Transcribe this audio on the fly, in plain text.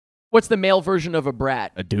What's the male version of a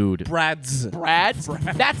brat? A dude. Bratz.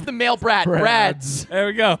 Bratz? That's the male brat. Bratz. There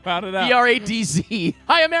we go. Found it out. B-R-A-D-Z.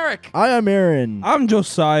 Hi, I'm Eric. Hi, I'm Aaron. I'm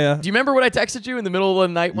Josiah. Do you remember what I texted you in the middle of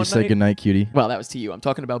the night one You said night? goodnight, cutie. Well, that was to you. I'm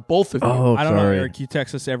talking about both of you. Oh, I don't know, sorry. Eric. You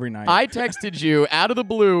text us every night. I texted you out of the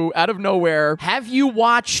blue, out of nowhere, have you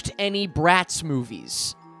watched any Bratz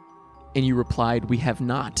movies? And you replied, we have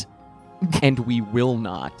not. And we will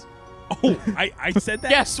not. Oh, I said that?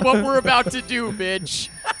 Guess what we're about to do, bitch.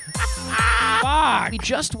 Fuck. We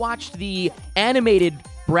just watched the animated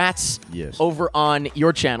Bratz over on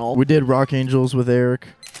your channel. We did Rock Angels with Eric.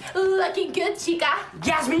 Looking good, chica.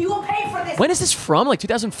 Jasmine, you will pay for this. When is this from? Like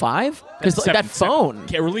 2005? Because that phone.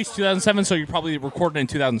 It released 2007, so you probably recorded it in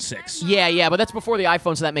 2006. Yeah, but that's before the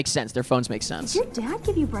iPhone, so that makes sense. Their phones make sense. Did your dad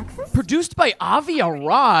give you breakfast? Produced by Avi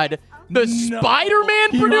Arad, the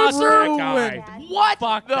Spider-Man producer? That guy. What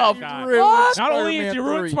Fuck the that guy. fuck? Not only is he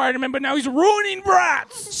ruined Spider-Man, but now he's ruining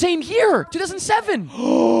Bratz. Same year, 2007.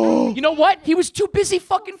 You know what? He was too busy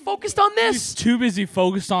fucking focused on He's this. too busy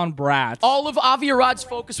focused on Bratz. All of Avi Arad's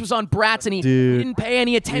focus was on Bratz, and he didn't pay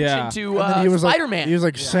any attention to Spider-Man. He was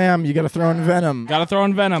like, Sam, you got to throw in Venom. Gotta throw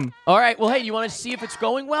in Venom. All right, well, hey, you want to see if it's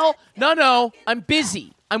going well? No, I'm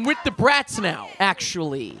busy. I'm with the Bratz now,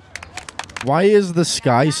 actually. Why is the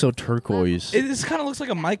sky so turquoise? This kind of looks like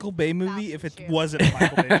a Michael Bay movie if it wasn't a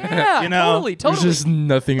Michael Bay movie. Yeah, you know? totally. There's just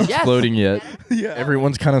nothing exploding yet. Yeah.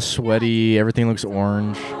 Everyone's kind of sweaty. Everything looks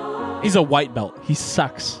orange. He's a white belt. He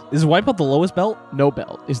sucks. Is white belt the lowest belt? No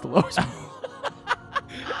belt is the lowest.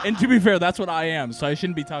 And to be fair, that's what I am, so I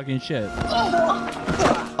shouldn't be talking shit.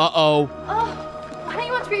 Uh-oh. I don't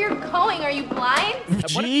even know where you're going. Are you blind?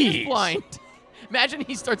 What if he's blind? Imagine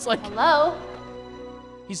he starts like, Hello?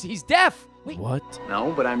 he's deaf. Wait. What?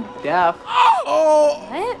 No, but I'm deaf.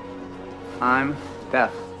 What? I'm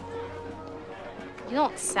deaf. You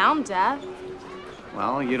don't sound deaf.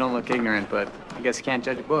 Well, you don't look ignorant, but I guess you can't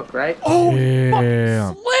judge a book, right? Oh,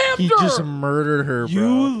 Damn. slammed He her. just murdered her, bro.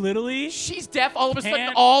 You literally... She's deaf. All of a sudden,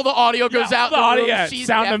 Can't- all the audio goes out. The the audio, room. yeah, She's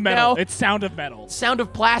sound deaf of metal. now. It's sound of metal. Sound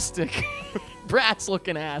of plastic. Bratz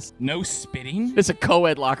looking ass. No spitting? It's a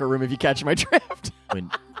co-ed locker room if you catch my drift. Wait.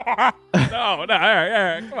 No, all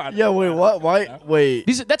right, come on. Yeah, wait, what? Why? Wait.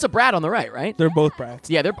 That's a Brat on the right, right? They're both Bratz.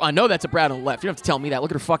 Yeah, I know that's a Brat on the left. You don't have to tell me that.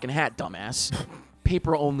 Look at her fucking hat, dumbass.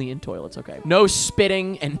 Paper only in toilets, okay. No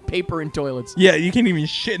spitting and paper in toilets. Yeah, you can't even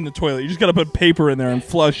shit in the toilet. You just gotta put paper in there and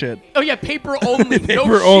flush it. Oh yeah, paper only. Paper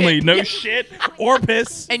no only, shit. no Yeah. shit or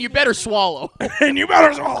piss. And you better swallow. And you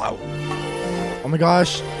better swallow. Oh my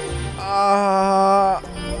gosh.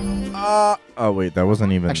 Oh wait, that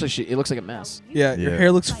wasn't even. Actually, it looks like a mess. Yeah, your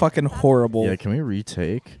hair looks fucking horrible. Yeah, can we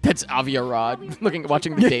retake? That's Avi Arad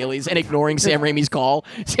watching the dailies and ignoring Sam Raimi's call.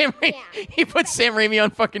 He put Sam Raimi on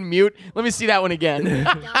fucking mute. Let me see that one again.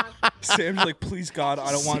 Sam's like, please God,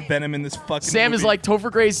 I don't want Venom in this fucking Sam is movie. like,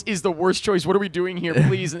 Topher Grace is the worst choice. What are we doing here,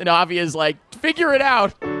 please? And Avi is like, figure it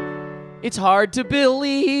out. It's hard to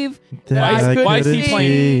believe. Why is he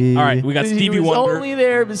playing? All right, we got He Stevie was Wonder. only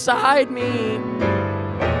there beside me.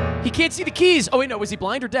 He can't see the keys. Oh, wait, no. Was he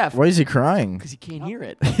blind or deaf? Why is he crying? Because he can't hear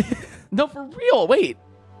it. No, for real. Wait.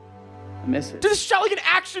 I miss it. Dude, this shot like an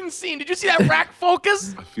action scene. Did you see that rack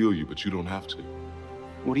focus? I feel you, but you don't have to.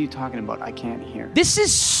 What are you talking about? I can't hear.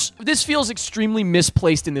 This feels extremely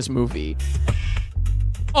misplaced in this movie.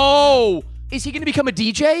 Oh, is he going to become a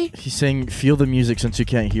DJ? He's saying, feel the music since you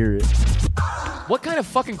can't hear it. What kind of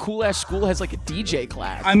fucking cool-ass school has like a DJ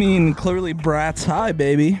class? I mean, clearly Bratz High,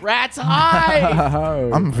 baby. Bratz High!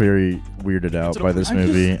 I'm very weirded out by this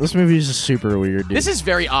movie. This movie is just super weird, dude. This is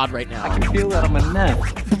very odd right now. I can feel that on my neck.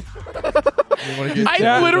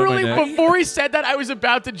 I literally, before he said that, I was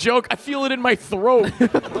about to joke. I feel it in my throat.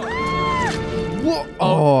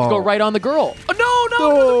 Oh, go right on the girl. Oh,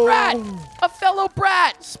 no, Brat! A fellow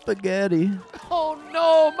Brat! Spaghetti. Oh,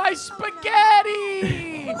 no, my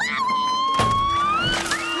spaghetti!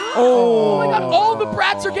 Oh my God, all the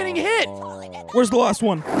Brats are getting hit. Where's the last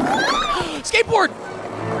one? Skateboard!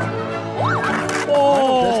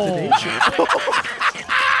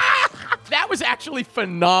 That was actually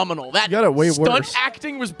phenomenal. That got it way stunt worse.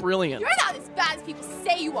 acting was brilliant. You're not as bad as people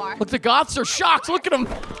say you are. Look, the Goths are shocked. Look at them.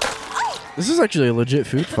 This is actually a legit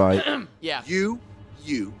food fight. Yeah. You,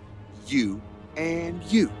 and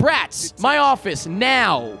you. Brats, my office,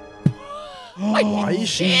 now. Why is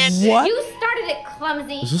she? What? You started it,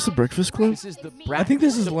 clumsy. Is this the Breakfast Club? This is the Brat, I think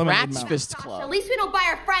this is the Limited Bratz Amount. Fist At Club. least we don't buy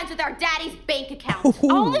our friends with our daddy's bank account.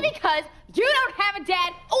 Only because you don't have a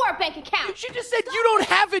dad or a bank account. She just said you don't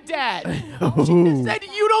have a dad. She just said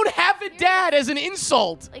you don't have a dad as an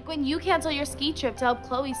insult. Like when you cancel your ski trip to help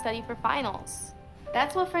Chloe study for finals.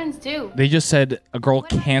 That's what friends do. They just said a girl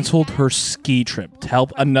canceled her ski trip to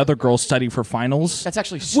help another girl study for finals. That's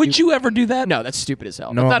actually stupid. Would you ever do that? No, that's stupid as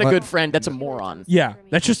hell. No, That's not a but- good friend. That's a moron. Yeah,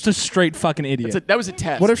 that's just a straight fucking idiot. That was a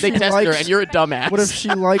test. What if they she tested her likes- and you're a dumbass? What if she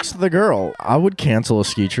likes the girl? I would cancel a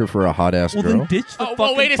ski trip for a hot ass well, girl. then ditch the Oh,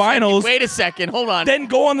 fucking wait a finals. Second. Wait a second. Hold on. Then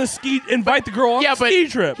go on the ski, invite the girl on yeah, the but ski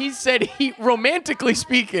trip. he said romantically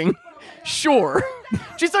speaking, sure.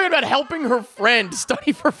 She's talking about helping her friend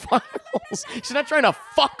study for finals. She's not trying to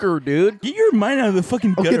fuck her, dude. Get your mind out of the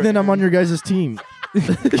fucking gutter. Okay, then I'm on your guys' team.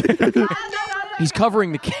 He's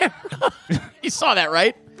covering the camera. You saw that,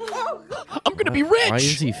 right? I'm gonna be rich. Why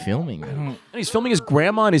is he filming? And he's filming his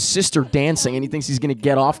grandma and his sister dancing, and he thinks he's gonna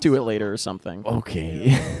get off to it later or something.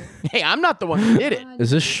 Okay. Hey, I'm not the one who did it.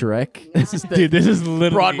 Is this Shrek? This is the Dude, this is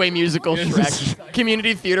literally Broadway musical Shrek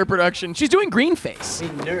community theater production. She's doing green face. Hey,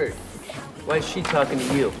 nerd. Why is she talking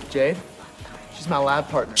to you? Jade? She's my lab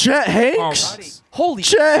partner. Chet Hanks. Holy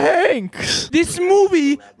Chet Hanks. This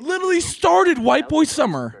movie literally started White Boy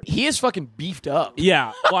Summer. he is fucking beefed up.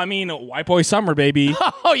 Yeah, well, I mean, White Boy Summer, baby.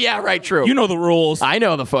 Oh yeah, right, true. You know the rules. I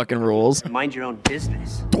know the fucking rules. Mind your own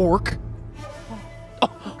business. Dork.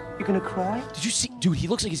 You gonna cry? Did you see? Dude, he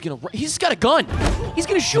looks like he's gonna. He's got a gun. He's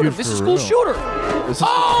gonna shoot him. Dude, This is for school real. shooter. This is-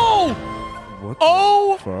 Oh! What the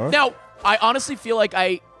Oh! fuck? Now, I honestly feel like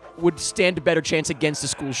I would stand a better chance against a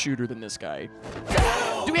school shooter than this guy.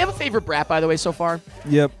 Do we have a favorite brat, by the way, so far?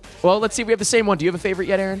 Yep. Well, let's see if we have the same one. Do you have a favorite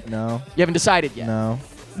yet, Aaron? No. You haven't decided yet. No.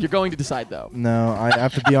 You're going to decide, though. No. I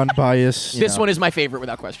have to be unbiased. This one is my favorite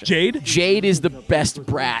without question. Jade? Jade is the best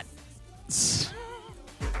brat.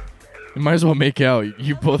 You might as well make out.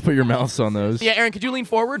 You both put your mouths on those. Yeah, Aaron, could you lean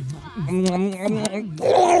forward? Let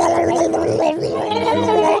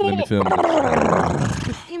me film.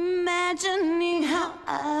 Imagining how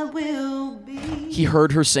I will be. He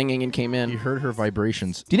heard her singing and came You in. heard her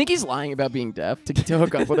vibrations. Do you think he's lying about being deaf to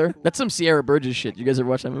hook up with her? That's some Sierra Burgess shit. You guys ever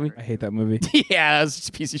watch that movie? I hate that movie. Yeah, that's just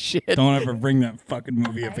a piece of shit. Don't ever bring that fucking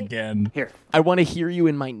movie up again. Here, I want to hear you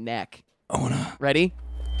in my neck. Ready?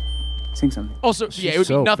 sing something. Also, yeah, it would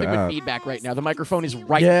so be nothing bad. with feedback right now. The microphone is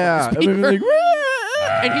right Yeah. on the I mean, speaker.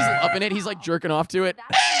 like, And he's loving it. He's like jerking off to it.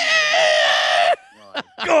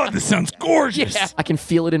 God, this sounds gorgeous. Yeah, I can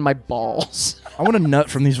feel it in my balls. I want a nut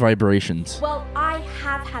from these vibrations. Well, I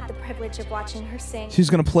have had the privilege of watching her sing. She's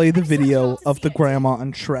gonna play the video of the grandma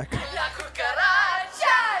and Shrek.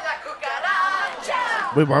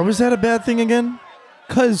 Wait, why was that a bad thing again?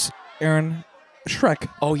 Cause Aaron, Shrek.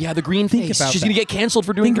 Oh yeah, the green Think face. about She's that. gonna get canceled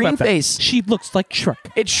for doing Think green about that. face. She looks like Shrek.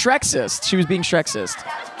 It's Shreksist. She was being Shreksist.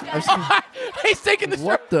 He's taking the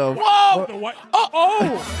What the? Whoa! What?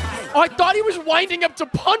 Oh, I thought he was winding up to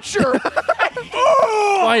punch her.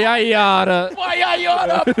 Why I yada? Why I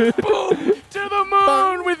oughta boom to the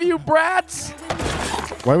moon with you, brats.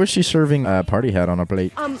 Why was she serving a party hat on a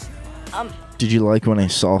plate? Did you like when I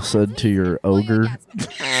salsaed to your ogre?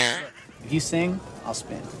 If you sing, I'll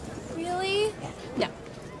spin. Really? No.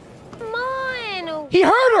 Come on. He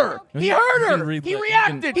heard her. He You heard can her. read He that. You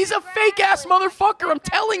reacted. He's a fake ass motherfucker. I'm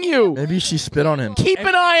telling you. Maybe she spit on him. Keep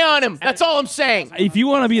an eye on him. That's all I'm saying. If you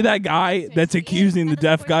want to be that guy that's accusing the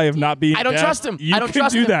deaf guy of not being I don't deaf, trust him. You I don't can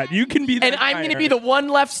trust do him. that. You can be that And I'm guy, going to be the one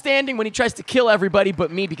left standing when he tries to kill everybody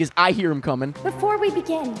but me because I hear him coming. Before we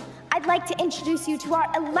begin, I'd like to introduce you to our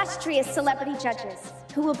illustrious celebrity judges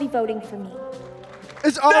who will be voting for me.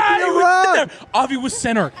 It's Avi was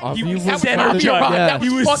center. He was was center Avi judge. Arad. That He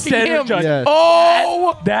was was fucking center him. judge. Yeah.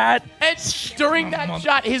 Oh! That And during that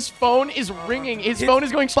shot, his phone is ringing. His phone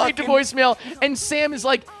is going straight to voicemail. And Sam is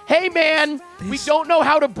like, hey, man, we don't know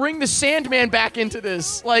how to bring the Sandman back into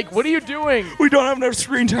this. Like, what are you doing? we don't have enough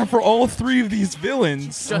screen time for all three of these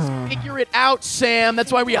villains. Just figure it out, Sam.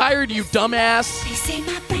 That's why we hired you, dumbass. They say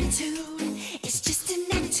my gratitude is just an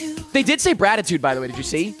attitude. They did say Bratitude, by the way. Did you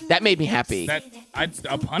see? That made me happy.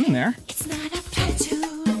 A pun in there. It's not a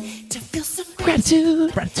platitude to feel some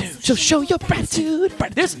Gratitude. Gratitude. So show your gratitude.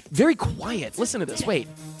 There's very quiet. Listen to this. Wait.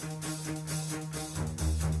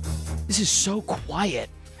 This is so quiet.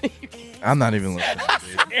 I'm not even listening.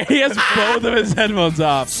 He has both of his headphones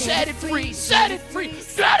off. Set it free. Set it free.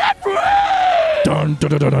 Set it free. Dun dun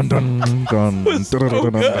dun dun dun dun dun dun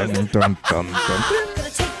dun dun dun dun. Gonna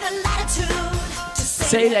take the latitude to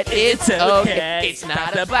Say that it's okay. It's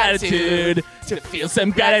not a platitude to feel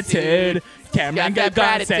some gratitude. Cameron got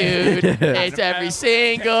gratitude. It's every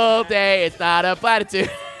single day. It's not a platitude.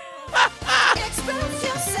 express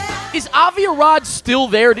yourself. Is Avi Arad still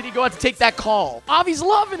there? Did he go out to take that call? Avi's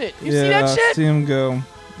loving it. You see that shit? See him go.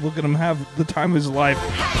 Look at him have the time of his life.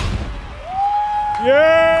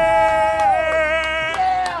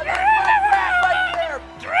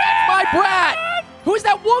 My brat. Who is was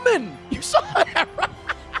that woman? You saw that, right?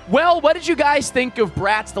 Well, what did you guys think of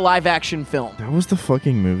Bratz, the live-action film? That was the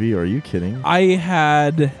fucking movie. Are you kidding? I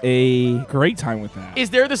had a great time with that. Is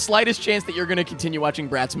there the slightest chance that you're going to continue watching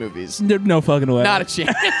Bratz movies? No fucking way. Not a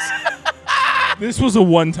chance. This was a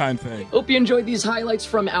one-time thing. Hope you enjoyed these highlights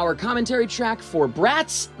from our commentary track for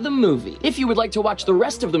Bratz, the movie. If you would like to watch the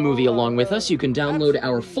rest of the movie along with us, you can download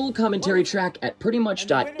our full commentary track at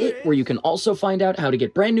prettymuch.it, where you can also find out how to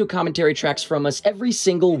get brand new commentary tracks from us every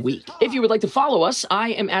single week. If you would like to follow us,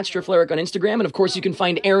 I am @StrifLeric on Instagram, and of course you can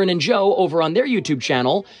find Aaron and Joe over on their YouTube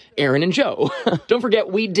channel, Aaron and Joe. Don't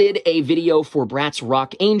forget, we did a video for Bratz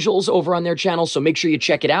Rock Angels over on their channel, so make sure you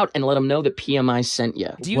check it out and let them know that PMI sent you.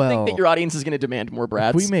 Do you think that your audience is going to demand more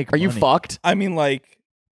Bratz? we make Are you money. fucked? I mean, like,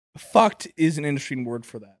 fucked is an interesting word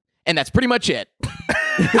for that. And that's pretty much it.